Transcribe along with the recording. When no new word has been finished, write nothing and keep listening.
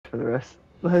for the rest.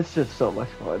 That's just so much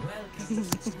fun.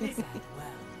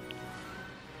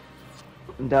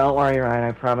 Don't worry, Ryan.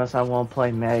 I promise I won't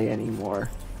play May anymore.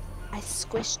 I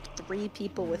squished 3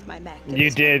 people with my mech.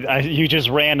 You did. You just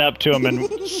ran up to him and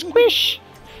squish.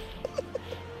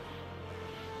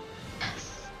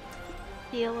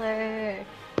 Healer.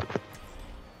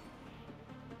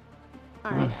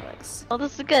 Alright, Alex. Well,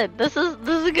 this is good. This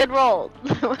is a good roll.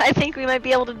 I think we might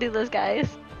be able to do this, guys.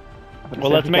 Well,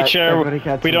 let's make sure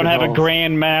we don't have a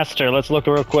Grand Master. Let's look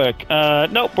real quick.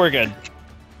 Nope, we're good.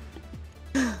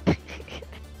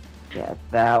 Yeah,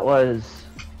 that was.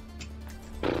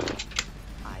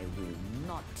 I will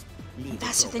not leave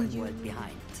Faster than you.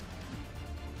 behind.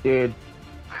 Dude,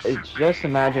 just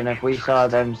imagine if we saw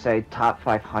them say top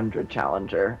 500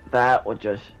 challenger. That would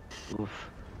just. Oof.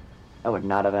 That would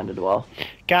not have ended well.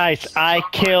 Guys, I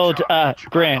killed a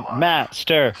Grand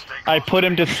Master. I put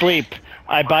him to sleep.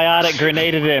 I biotic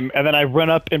grenaded him, and then I run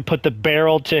up and put the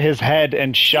barrel to his head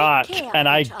and shot, and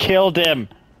I killed him.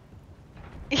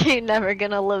 You're never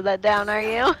gonna live that down, are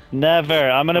you?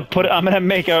 Never. I'm gonna put on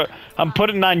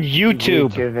YouTube.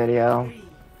 YouTube video,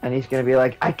 and he's gonna be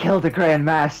like, "I killed the Grand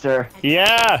Master."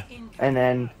 Yeah. And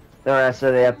then the rest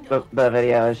of the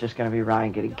video is just gonna be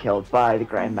Ryan getting killed by the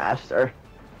Grand Master.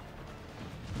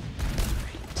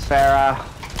 Farah.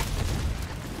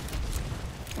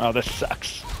 Oh, this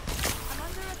sucks.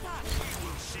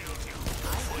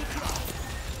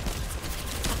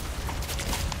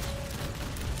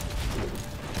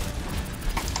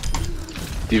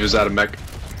 D.Va's out of mech.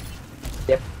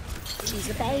 Yep. She's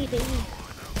a baby.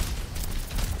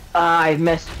 I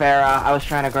missed Farah. I was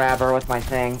trying to grab her with my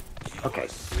thing. Okay.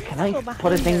 Can I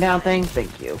put a thing down thing?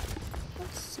 Thank you.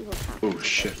 Let's see what happens. Oh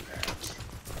shit.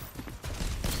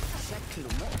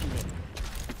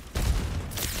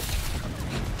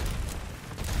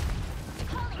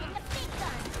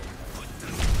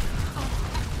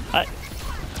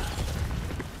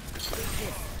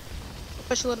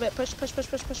 Push a little bit. Push. I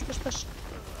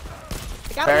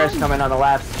got Farah's one. coming on the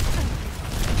left.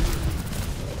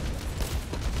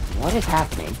 What is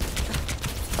happening?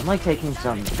 I'm like taking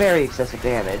some very excessive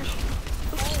damage.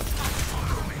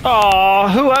 Oh,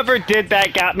 whoever did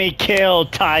that got me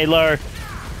killed, Tyler.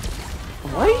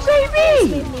 Why do you say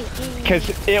me? Because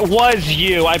it was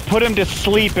you. I put him to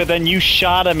sleep and then you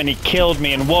shot him and he killed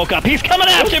me and woke up. He's coming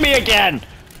after me again!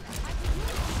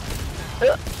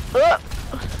 You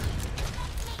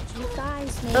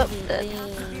guys made me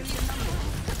leave.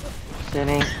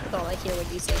 Sitting. Oh, I hear when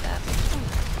you say that.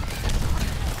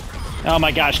 Oh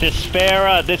my gosh, this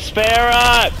Farah!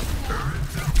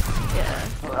 Yeah.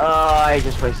 Oh, I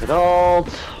just wasted ult.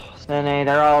 Sine,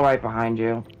 they're all right behind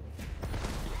you.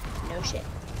 No shit.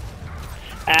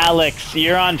 Alex,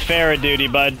 you're on Farah duty,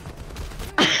 bud.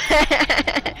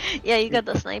 Yeah, you got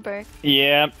the sniper.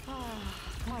 Yeah.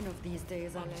 One of these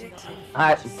days I'll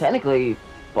let you. Technically,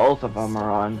 both of them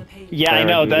are on. Yeah, I Farah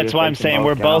know. duty That's if why they I'm can saying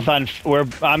we're both both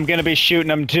on. I'm gonna be shooting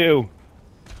them too.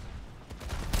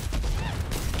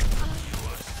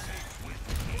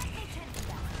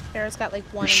 Farrah's got like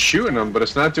one. I'm shooting him, but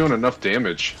it's not doing enough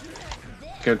damage.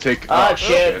 It's gonna take. Oh,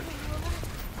 shit.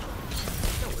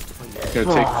 It's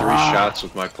gonna take 3 shots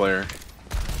with my player.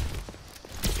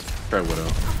 Try Widow.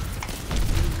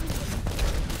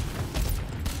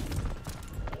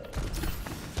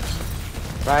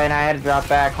 Ryan, I had to drop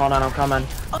back. Hold on, I'm coming.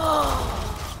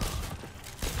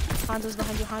 Hanzo's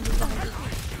behind you. Hanzo's behind you.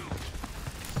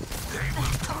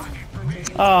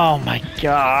 Oh my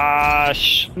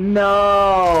gosh.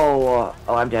 No.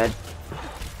 Oh, I'm dead.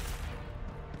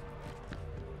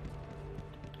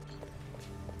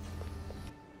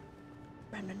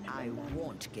 I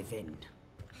won't give in.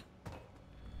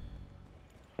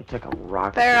 I took a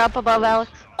rock. Bear up above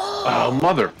Alex. Oh,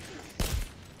 mother.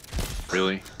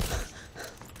 Really?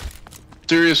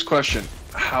 Serious question.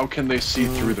 How can they see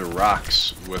through the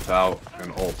rocks without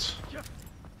an ult?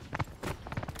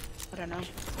 I don't know.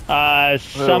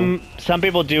 Some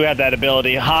people do have that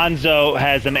ability. Hanzo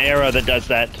has an arrow that does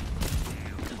that.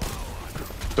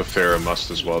 The Farah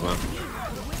must as well then.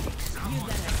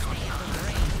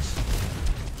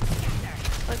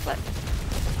 What?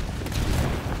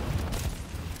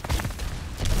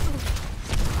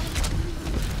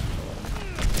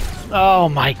 Oh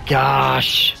my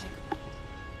gosh.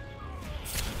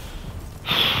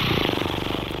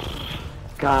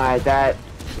 God, that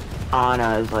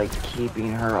Ana is like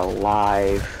keeping her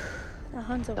alive. Now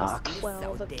Hanzo Doc. has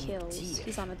 12 kills.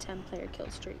 He's on a 10-player kill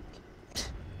streak.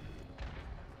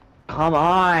 Come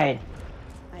on.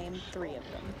 I am 3 of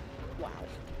them. Wow.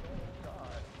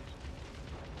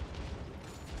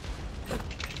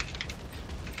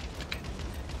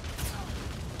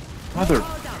 Mother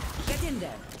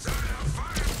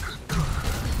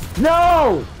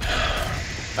No!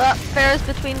 Farrah's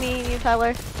between me and you,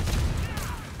 Tyler.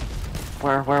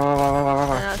 Where?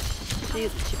 No,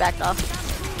 she backed off.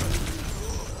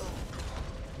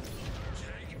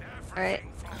 Alright.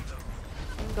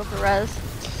 Go for res.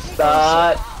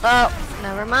 Oh,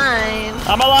 never mind.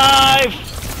 I'm alive!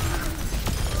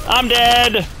 I'm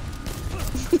dead!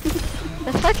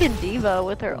 The fucking D.Va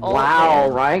with her ult. Wow,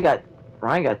 man.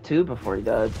 Ryan got 2 before he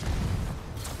died.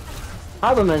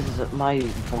 Problem is that my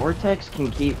vortex can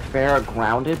keep Farrah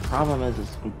grounded. Problem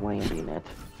is landing it.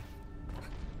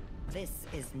 This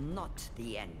is not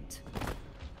the end.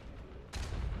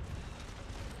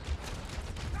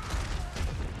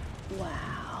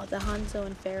 Wow, the Hanzo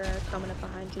and Farrah are coming up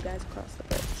behind you guys across the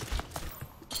bridge.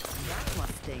 That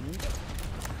must sting.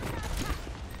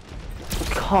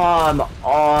 Come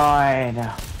on.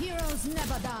 Heroes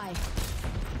never die.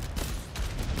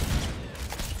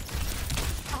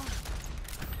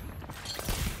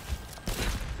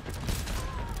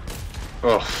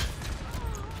 Ugh.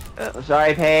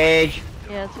 Sorry, Paige.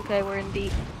 Yeah, it's okay, we're in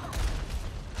deep.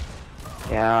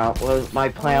 Yeah, well, my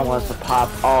plan was to pop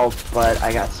ult, but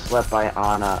I got slept by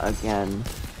Ana again.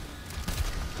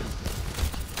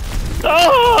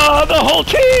 Oh, the whole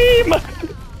team!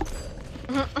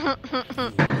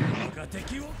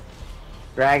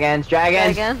 Dragons!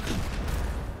 Again.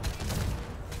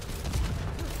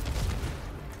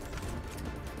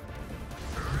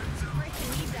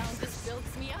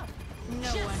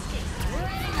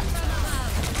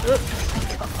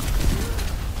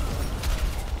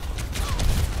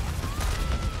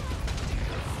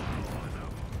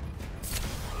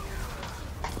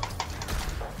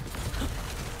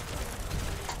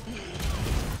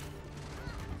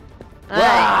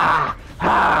 Ah!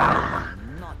 Ah!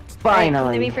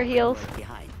 Finally. Hit me for heals.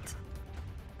 Behind.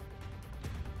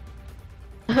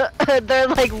 They're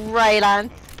like right on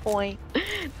point.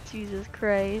 Jesus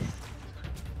Christ.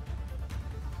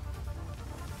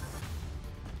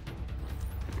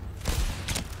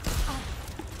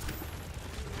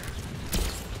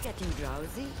 Getting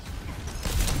drowsy.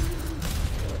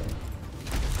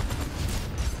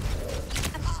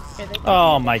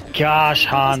 Oh my gosh,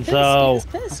 Hanzo.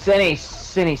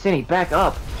 Cinny, back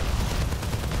up.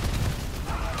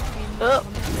 Oh,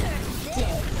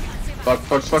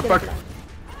 Fuck.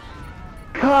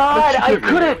 God, I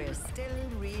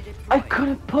We're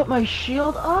couldn't put my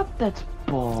shield up. That's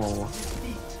bull.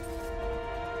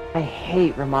 I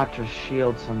hate Ramatra's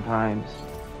shield sometimes.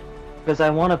 Because I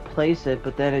want to place it,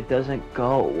 but then it doesn't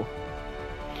go.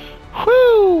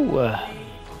 Whoo!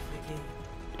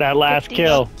 That last 50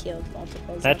 kill. killed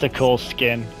multiple That's a zombies. cool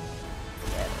skin.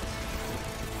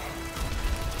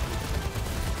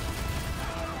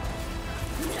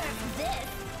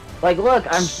 Like, look,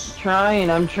 I'm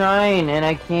trying, and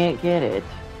I can't get it.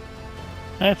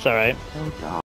 That's alright. Thank God.